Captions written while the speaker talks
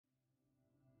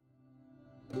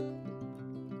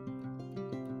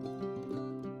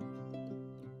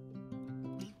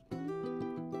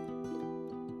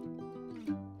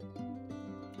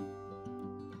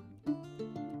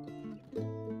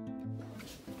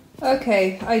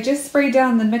Okay, I just sprayed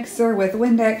down the mixer with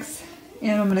Windex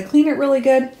and I'm going to clean it really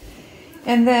good.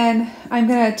 And then I'm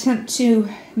going to attempt to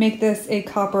make this a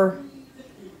copper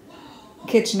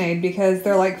KitchenAid because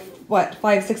they're like, what,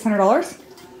 $500–600?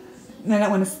 And I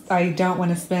don't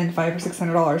want to spend $500 or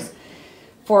 $600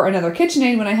 for another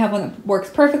KitchenAid when I have one that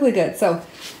works perfectly good. So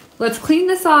let's clean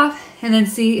this off and then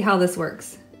see how this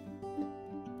works.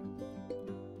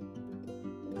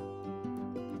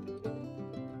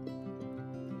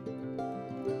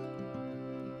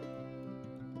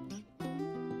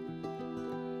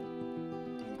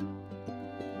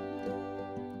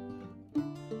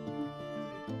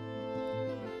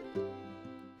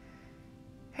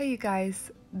 Hey you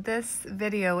guys, this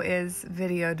video is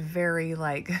videoed very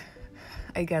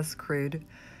I guess crude.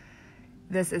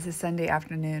 This is a Sunday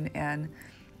afternoon and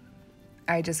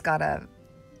I just got a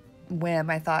whim.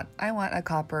 I thought I want a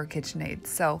copper KitchenAid.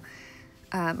 So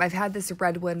I've had this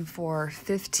red one for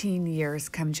 15 years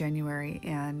come January,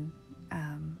 and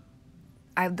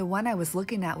the one I was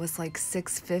looking at was like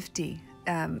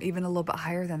 $650, even a little bit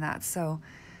higher than that. So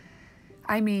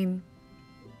I mean,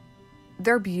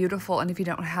 they're beautiful, and if you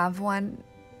don't have one,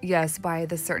 yes, buy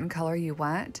the certain color you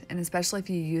want, and especially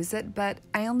if you use it. But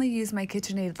I only use my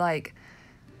KitchenAid like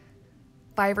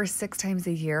 5 or 6 times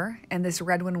a year, and this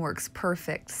red one works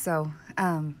perfect. So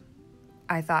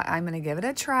I thought I'm gonna give it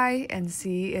a try and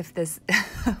see if this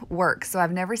works. So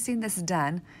I've never seen this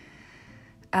done.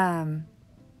 Carrie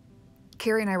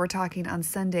and I were talking on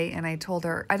Sunday, and I told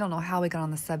her, I don't know how we got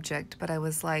on the subject, but I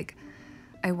was like,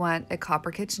 I want a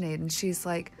copper KitchenAid, and she's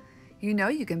like, you know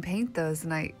you can paint those.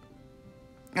 And I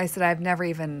said I've never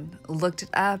even looked it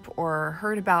up or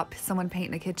heard about someone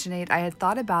painting a KitchenAid. I had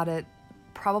thought about it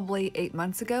probably 8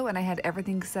 months ago, and I had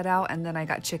everything set out, and then I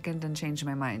got chickened and changed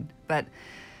my mind. But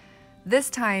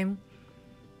this time,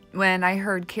 when I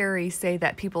heard Carrie say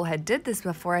that people had did this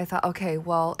before, I thought, okay,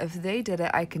 well, if they did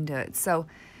it, I can do it. So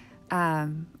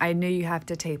I knew you have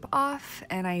to tape off,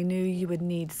 and I knew you would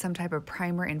need some type of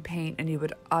primer and paint, and you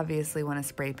would obviously want to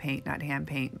spray paint, not hand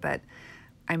paint. But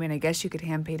I mean, I guess you could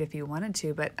hand paint if you wanted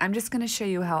to, but I'm just going to show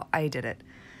you how I did it.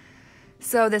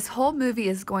 So this whole movie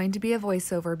is going to be a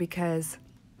voiceover because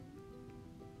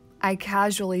I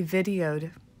casually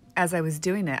videoed as I was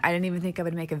doing it. I didn't even think I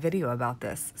would make a video about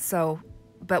this. So,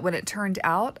 but when it turned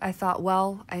out, I thought,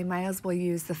 well, I might as well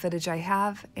use the footage I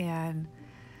have and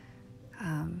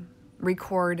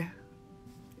record,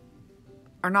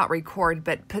 or not record,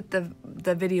 but put the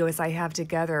video as I have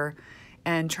together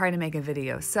and try to make a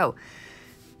video. So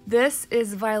this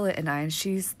is Violet and I, and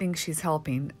she thinks she's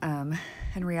helping. In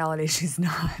reality, she's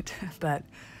not. But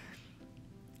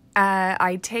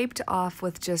I taped off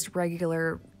with just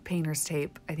regular painter's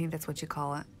tape. I think that's what you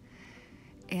call it.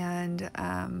 And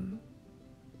I'm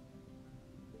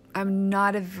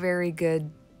not a very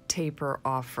good taper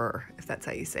offer, if that's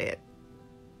how you say it.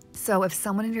 So if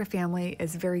someone in your family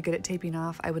is very good at taping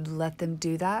off, I would let them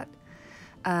do that.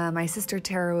 My sister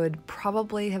Tara would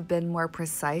probably have been more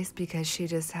precise because she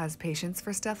just has patience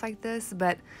for stuff like this,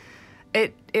 but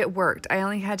it worked. I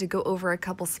only had to go over a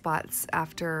couple spots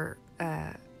after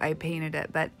I painted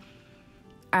it, but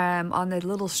on the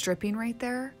little stripping right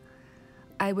there,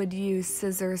 I would use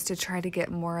scissors to try to get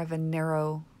more of a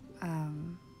narrow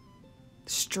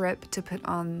strip to put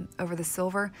on over the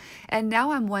silver. And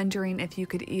now I'm wondering if you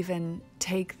could even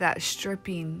take that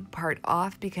stripping part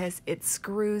off because it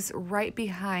screws right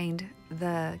behind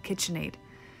the KitchenAid.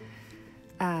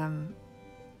 I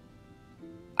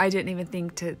didn't even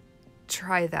think to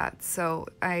try that. So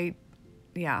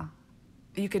yeah,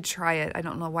 you could try it. I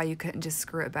don't know why you couldn't just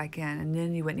screw it back in, and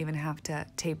then you wouldn't even have to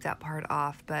tape that part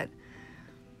off. But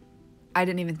I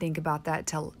didn't even think about that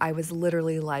till I was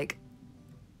literally like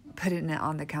putting it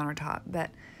on the countertop.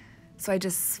 But so I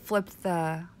just flipped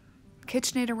the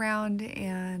KitchenAid around,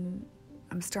 and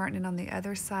I'm starting it on the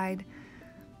other side.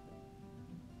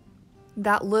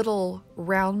 That little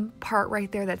round part right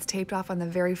there that's taped off on the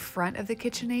very front of the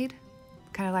KitchenAid,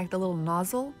 kind of like the little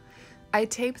nozzle, I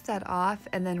taped that off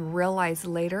and then realized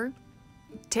later,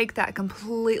 take that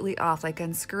completely off, like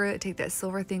unscrew it, take that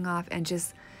silver thing off, and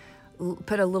just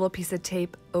put a little piece of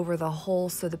tape over the hole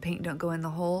so the paint don't go in the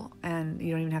hole, and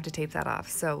you don't even have to tape that off.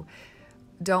 So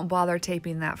don't bother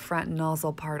taping that front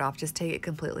nozzle part off, just take it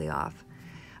completely off.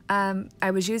 I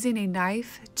was using a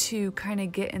knife to kind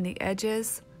of get in the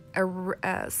edges.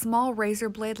 A small razor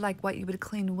blade like what you would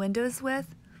clean windows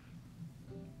with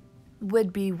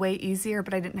would be way easier,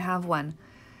 but I didn't have one.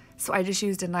 So I just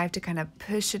used a knife to kind of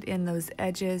push it in those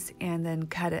edges and then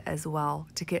cut it as well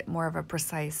to get more of a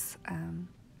precise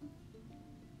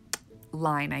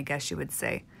line, I guess you would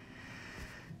say.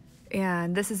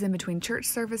 And this is in between church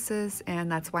services,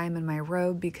 and that's why I'm in my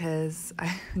robe, because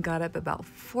I got up about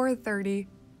 4:30,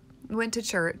 went to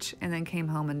church, and then came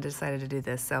home and decided to do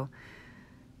this. So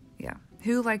yeah,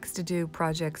 who likes to do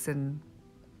projects in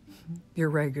your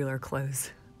regular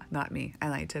clothes? Not me. I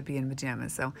like to be in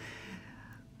pajamas, so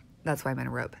that's why I'm in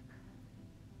a robe.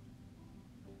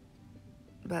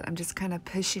 But I'm just kind of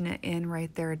pushing it in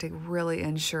right there to really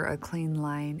ensure a clean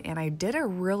line. And I did a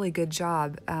really good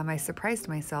job. I surprised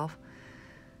myself.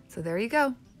 So there you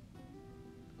go.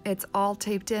 It's all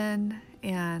taped in,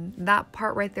 and that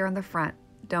part right there on the front,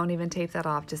 don't even tape that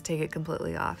off, just take it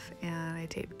completely off. And I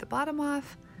taped the bottom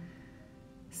off.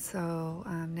 So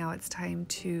now it's time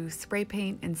to spray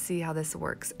paint and see how this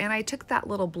works. And I took that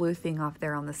little blue thing off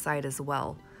there on the side as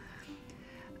well.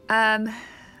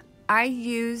 I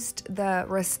used the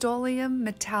Rust-Oleum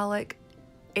metallic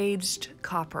aged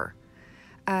copper.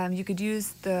 You could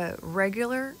use the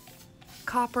regular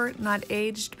copper, not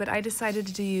aged, but I decided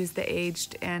to use the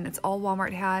aged, and it's all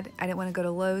Walmart had. I didn't want to go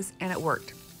to Lowe's, and it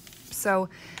worked. So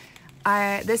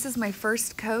this is my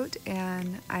first coat,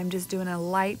 and I'm just doing a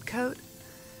light coat,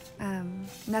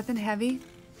 nothing heavy.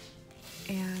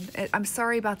 And I'm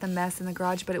sorry about the mess in the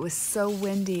garage, but it was so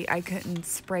windy I couldn't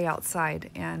spray outside,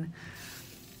 and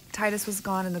Titus was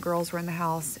gone and the girls were in the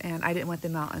house, and I didn't want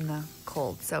them out in the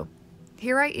cold. So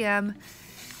here I am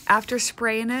after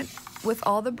spraying it with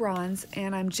all the bronze,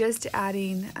 and I'm just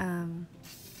adding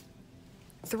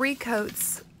 3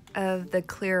 coats of the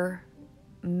clear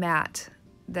matte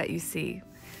that you see.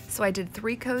 So I did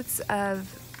 3 coats of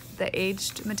the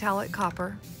aged metallic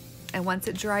copper, and once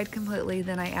it dried completely,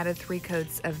 then I added 3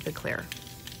 coats of the clear.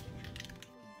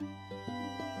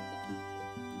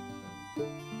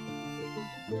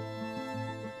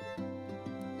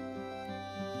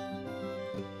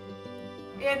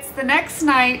 It's the next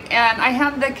night, and I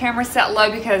have the camera set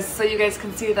low because so you guys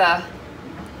can see the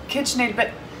KitchenAid,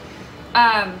 but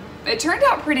it turned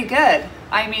out pretty good.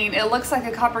 I mean, it looks like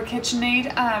a copper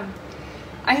KitchenAid.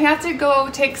 I have to go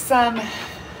take some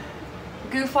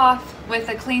goof off with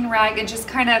a clean rag and just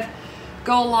kind of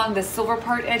go along the silver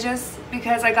part edges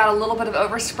because I got a little bit of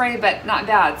overspray, but not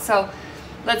bad. So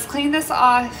let's clean this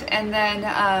off, and then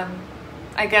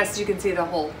I guess you can see the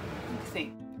whole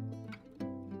thing.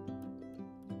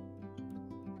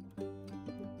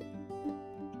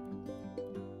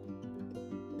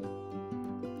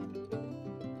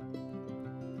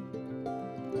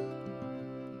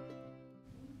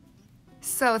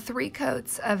 So 3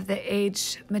 coats of the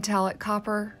aged metallic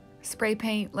copper spray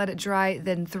paint, let it dry,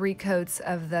 then 3 coats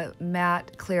of the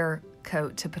matte clear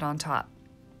coat to put on top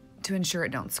to ensure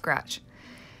it don't scratch.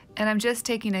 And I'm just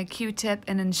taking a Q-tip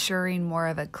and ensuring more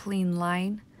of a clean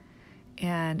line,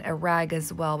 and a rag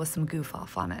as well with some goof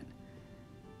off on it.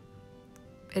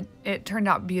 It turned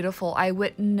out beautiful. I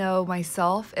wouldn't know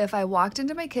myself. If I walked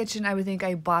into my kitchen, I would think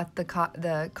I bought the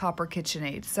copper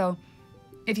KitchenAid. So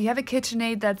if you have a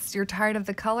KitchenAid that's you're tired of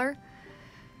the color,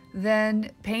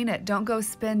 then paint it. Don't go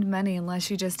spend money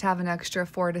unless you just have an extra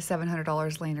 $400 to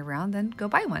 $700 laying around, then go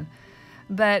buy one.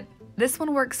 But this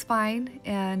one works fine,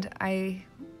 and I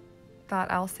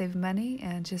thought I'll save money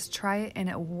and just try it, and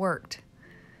it worked.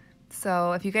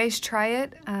 So if you guys try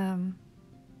it,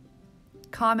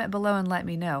 comment below and let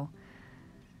me know.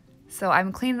 So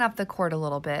I'm cleaning up the cord a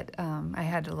little bit. I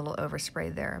had a little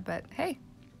overspray there, but hey,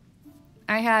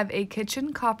 I have a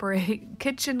copper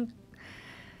KitchenAid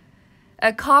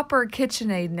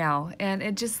now, and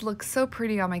it just looks so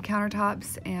pretty on my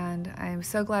countertops, and I'm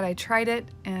so glad I tried it,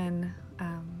 and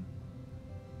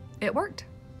it worked.